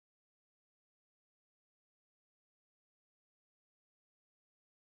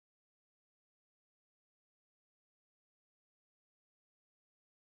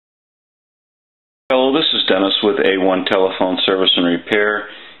Hello, this is Dennis with A1 Telephone Service and Repair,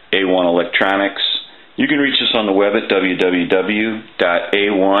 A1 Electronics. You can reach us on the web at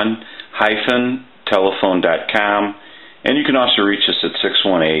www.a1-telephone.com, and you can also reach us at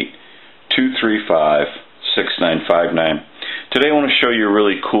 618-235-6959. Today I want to show you a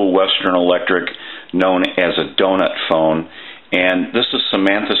really cool Western Electric known as a donut phone, and this is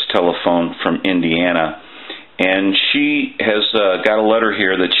Samantha's telephone from Indiana, and she has got a letter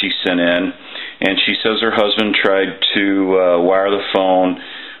here that she sent in. And she says her husband tried to wire the phone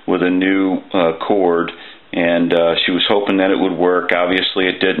with a new cord, and she was hoping that it would work. Obviously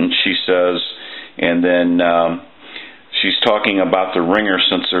it didn't, she says. And then she's talking about the ringer.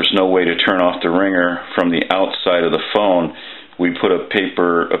 Since there's no way to turn off the ringer from the outside of the phone, we put a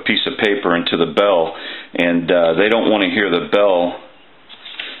piece of paper into the bell, and they don't want to hear the bell,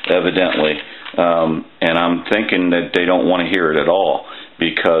 evidently. And I'm thinking that they don't want to hear it at all,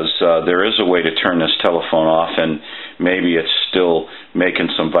 because there is a way to turn this telephone off, and maybe it's still making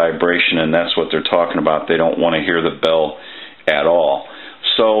some vibration, and that's what they're talking about. They don't want to hear the bell at all.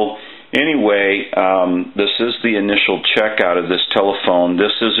 So anyway, this is the initial checkout of this telephone.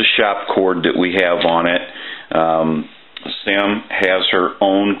 This is a shop cord that we have on it. Sam has her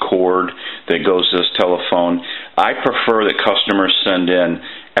own cord that goes to this telephone. I prefer that customers send in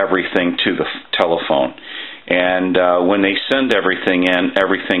everything to the telephone. And when they send everything in,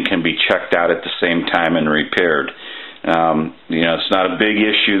 everything can be checked out at the same time and repaired. It's not a big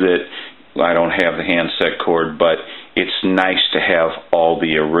issue that I don't have the handset cord, but it's nice to have all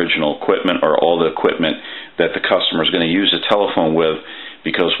the original equipment, or all the equipment that the customer is going to use the telephone with,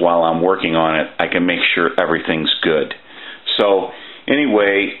 because while I'm working on it, I can make sure everything's good. So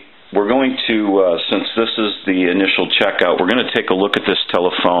anyway, we're going to, since this is the initial checkout, we're going to take a look at this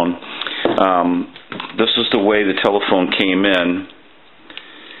telephone. This is the way the telephone came in.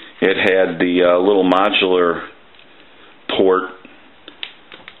 It had the little modular port,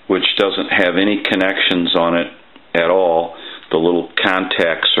 which doesn't have any connections on it at all. The little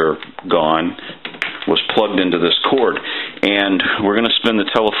contacts are gone. Was plugged into this cord. And we're going to spin the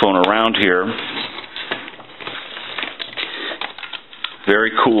telephone around here.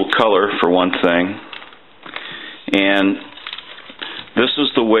 Very cool color, for one thing. And this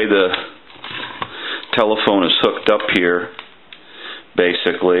is the way the telephone is hooked up here,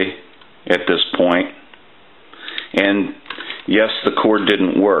 basically, at this point. And yes, the cord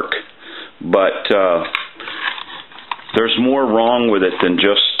didn't work, but there's more wrong with it than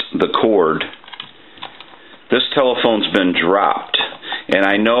just the cord. This telephone's been dropped, and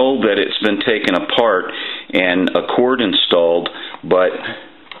I know that it's been taken apart and a cord installed, but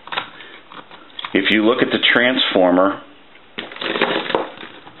if you look at the transformer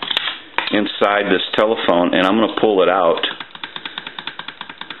inside this telephone, and I'm going to pull it out,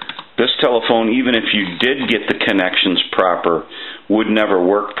 this telephone, even if you did get the connections proper, would never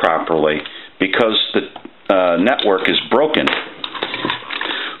work properly, because the network is broken.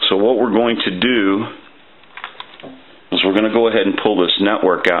 So what we're going to do is we're going to go ahead and pull this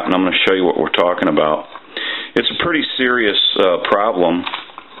network out, and I'm going to show you what we're talking about. It's a pretty serious problem,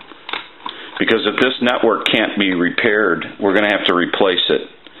 because if this network can't be repaired, we're going to have to replace it.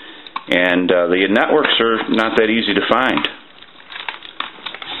 And the networks are not that easy to find.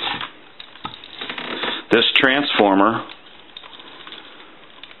 This transformer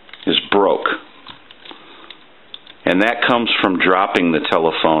is broke, and that comes from dropping the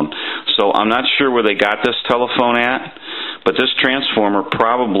telephone. So I'm not sure where they got this telephone at, but this transformer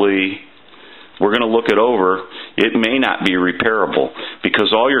probably, we're going to look it over, it may not be repairable,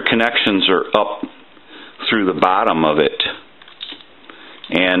 because all your connections are up through the bottom of it,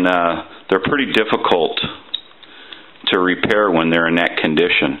 and they're pretty difficult to repair when they're in that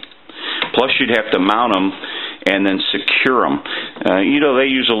condition. Plus you'd have to mount them and then secure them. They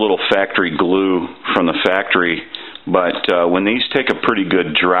use a little factory glue from the factory, but when these take a pretty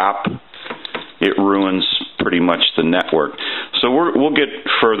good drop, it ruins pretty much the network. So we'll get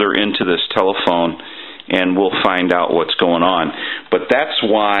further into this telephone, and we'll find out what's going on. But that's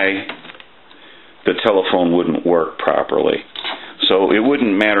why the telephone wouldn't work properly. So it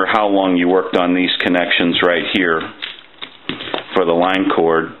wouldn't matter how long you worked on these connections right here for the line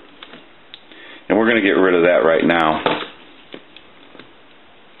cord. And we're going to get rid of that right now.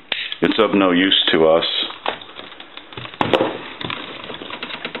 It's of no use to us.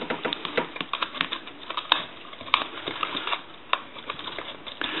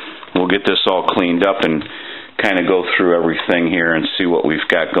 We'll get this all cleaned up and kind of go through everything here and see what we've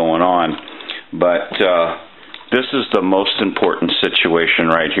got going on. But this is the most important situation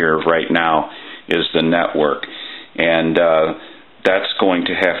right here, right now, is the network. And that's going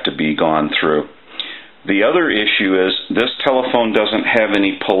to have to be gone through. The other issue is this telephone doesn't have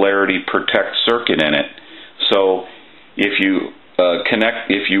any polarity protect circuit in it. So if you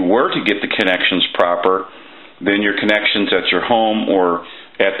if you were to get the connections proper, then your connections at your home or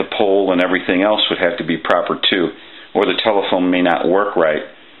at the pole and everything else would have to be proper too, or the telephone may not work right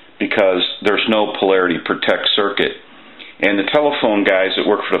because there's no polarity protect circuit. And the telephone guys that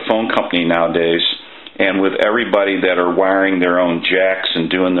work for the phone company nowadays, and with everybody that are wiring their own jacks and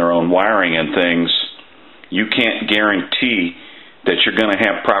doing their own wiring and things, you can't guarantee that you're going to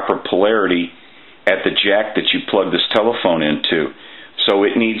have proper polarity at the jack that you plug this telephone into. So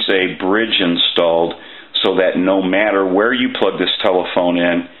it needs a bridge installed so that no matter where you plug this telephone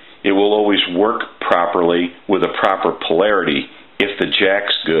in, it will always work properly with a proper polarity if the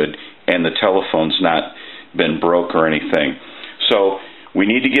jack's good and the telephone's not been broke or anything. So we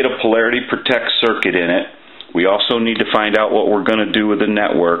need to get a polarity protect circuit in it. We also need to find out what we're going to do with the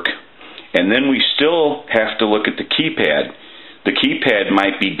network. And then we still have to look at the keypad. The keypad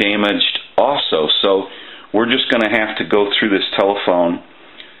might be damaged also, so we're just going to have to go through this telephone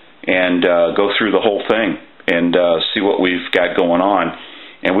and go through the whole thing and see what we've got going on.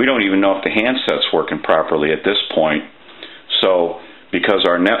 And we don't even know if the handset's working properly at this point, so because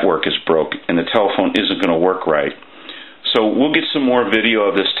our network is broke and the telephone isn't going to work right. So we'll get some more video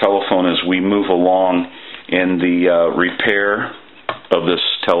of this telephone as we move along in the repair of this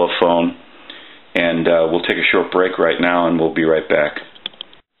telephone, and we'll take a short break right now and we'll be right back.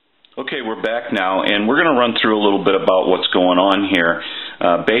 Okay, we're back now, and we're going to run through a little bit about what's going on here.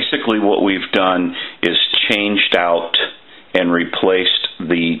 Basically what we've done is changed out and replaced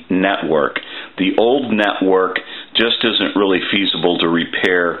the network. The old network just isn't really feasible to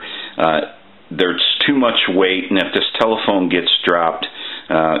repair. There's too much weight, and if this telephone gets dropped,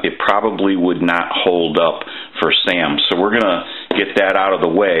 it probably would not hold up for Sam. So we're going to get that out of the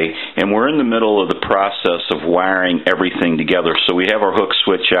way, and we're in the middle of the process of wiring everything together. So we have our hook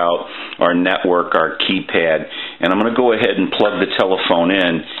switch out, our network, our keypad, and I'm going to go ahead and plug the telephone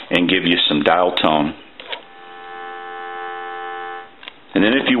in and give you some dial tone. And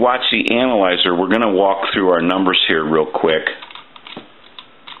then if you watch the analyzer, we're going to walk through our numbers here real quick.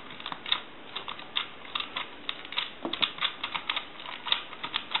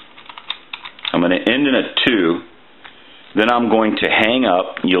 I'm going to end in a 2, then I'm going to hang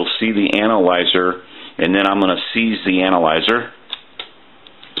up. You'll see the analyzer, and then I'm going to seize the analyzer,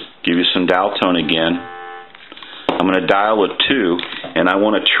 give you some dial tone again. I'm going to dial a 2, and I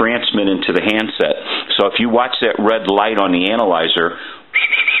want to transmit into the handset. So if you watch that red light on the analyzer,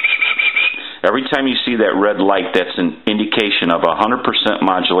 every time you see that red light, that's an indication of 100%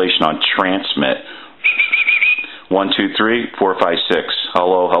 modulation on transmit. 1, 2, 3, 4, 5, 6.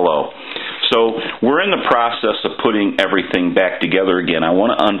 Hello, hello. So we're in the process of putting everything back together again. I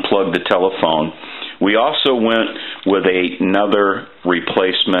want to unplug the telephone. We also went with another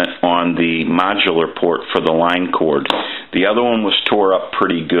replacement on the modular port for the line cord. The other one was tore up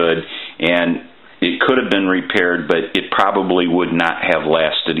pretty good, and it could have been repaired, but it probably would not have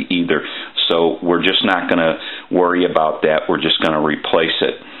lasted either. So we're just not going to worry about that. We're just going to replace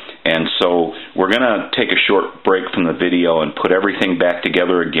it. And so we're going to take a short break from the video and put everything back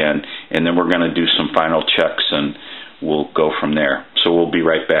together again, and then we're going to do some final checks, and we'll go from there. So we'll be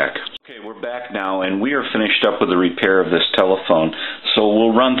right back. Okay, we're back now, and we are finished up with the repair of this telephone. So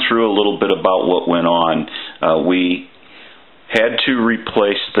we'll run through a little bit about what went on. We had to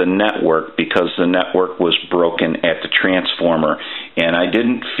replace the network because the network was broken at the transformer, and I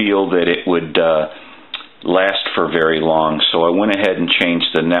didn't feel that it would last for very long, so I went ahead and changed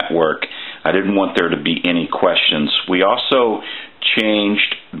the network. I didn't want there to be any questions. We also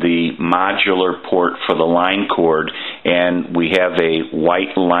changed the modular port for the line cord, and we have a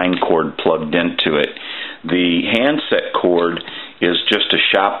white line cord plugged into it. The handset cord is just a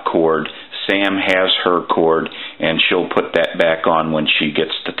shop cord. Sam has her cord, and she'll put that back on when she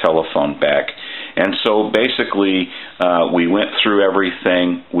gets the telephone back. And so basically we went through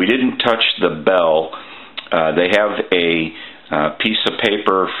everything. We didn't touch the bell. They have a piece of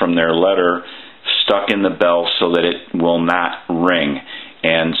paper from their letter stuck in the bell so that it will not ring.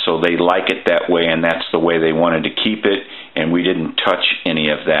 And so they like it that way, and that's the way they wanted to keep it, and we didn't touch any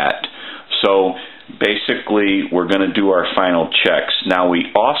of that. So basically we're going to do our final checks. Now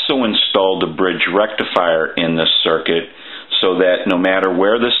we also installed a bridge rectifier in this circuit so that no matter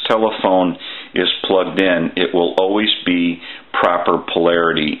where this telephone is plugged in, it will always be proper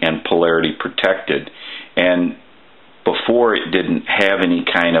polarity and polarity protected. And before, it didn't have any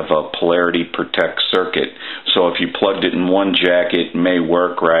kind of a polarity protect circuit. So if you plugged it in one jack, it may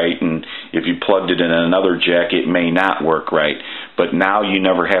work right, and if you plugged it in another jack, it may not work right. but now you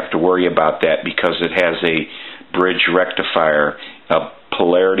never have to worry about that because it has a bridge rectifier, a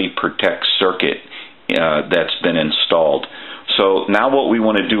polarity protect circuit that's been installed. So now what we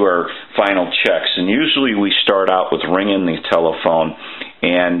want to do are final checks, and usually we start out with ringing the telephone,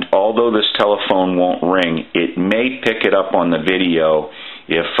 and although this telephone won't ring, it may pick it up on the video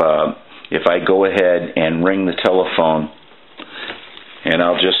if I go ahead and ring the telephone, and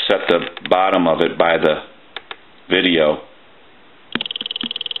I'll just set the bottom of it by the video.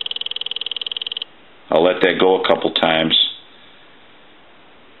 I'll let that go a couple times.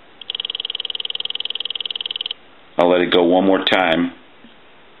 I'll let it go one more time.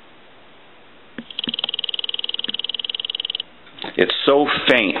 It's so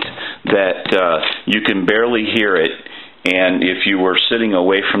faint that you can barely hear it, and if you were sitting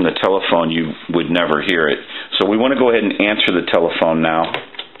away from the telephone, you would never hear it. So we want to go ahead and answer the telephone now.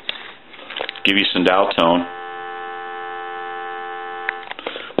 Give you some dial tone.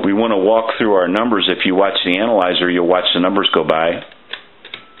 We want to walk through our numbers. If you watch the analyzer, you'll watch the numbers go by.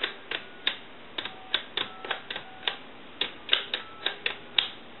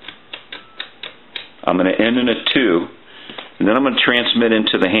 I'm going to end in a 2, and then I'm going to transmit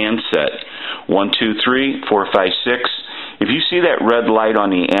into the handset. 1, 2, 3, 4, 5, 6. If you see that red light on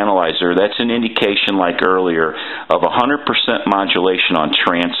the analyzer, that's an indication, like earlier, of 100% modulation on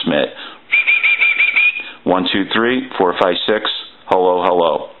transmit. 1, 2, 3, 4, 5, 6. Hello,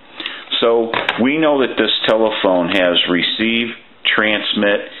 hello. So we know that this telephone has receive,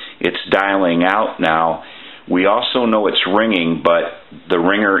 transmit. It's dialing out now. We also know it's ringing, but the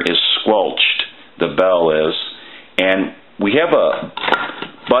ringer is squelched. The bell is, and we have a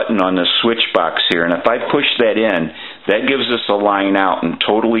button on the switch box here, and if I push that in, that gives us a line out and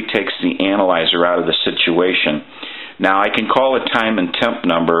totally takes the analyzer out of the situation. Now I can call a time and temp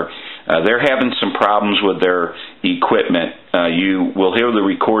number. They're having some problems with their equipment. You will hear the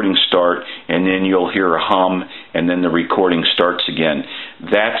recording start, and then you'll hear a hum, and then the recording starts again.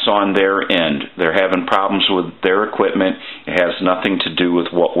 That's on their end. They're having problems with their equipment. It has nothing to do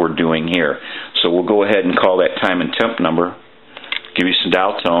with what we're doing here. So we'll go ahead and call that time and temp number. Give you some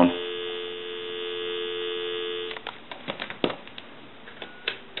dial tone.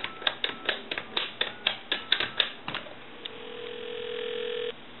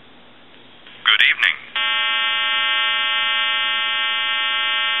 Good evening.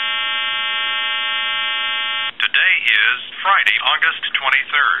 Today is Friday, August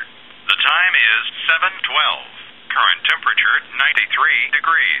 23rd. The time is 7:12. Current temperature 93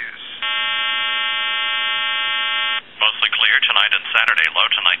 degrees. Mostly clear tonight and Saturday, low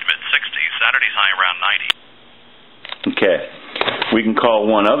tonight mid-60s. Saturday's high around 90. Okay. We can call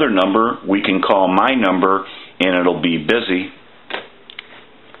one other number. We can call my number, and it'll be busy.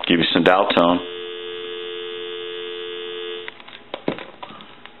 Give you some dial tone.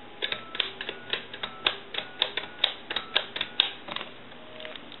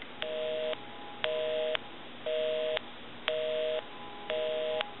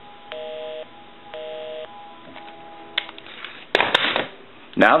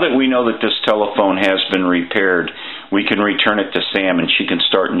 Now that we know that this telephone has been repaired, we can return it to Sam and she can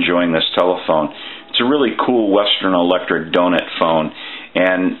start enjoying this telephone. It's a really cool Western Electric donut phone,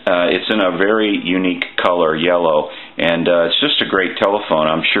 and it's in a very unique color, yellow, and it's just a great telephone.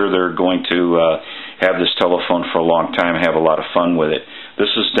 I'm sure they're going to have this telephone for a long time and have a lot of fun with it.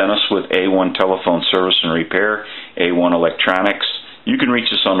 This is Dennis with A1 Telephone Service and Repair, A1 Electronics. You can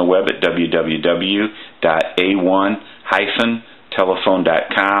reach us on the web at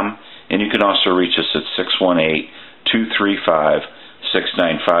www.a1-telephone.com, and you can also reach us at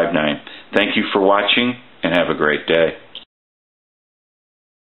 618-235-6959. Thank you for watching, and have a great day.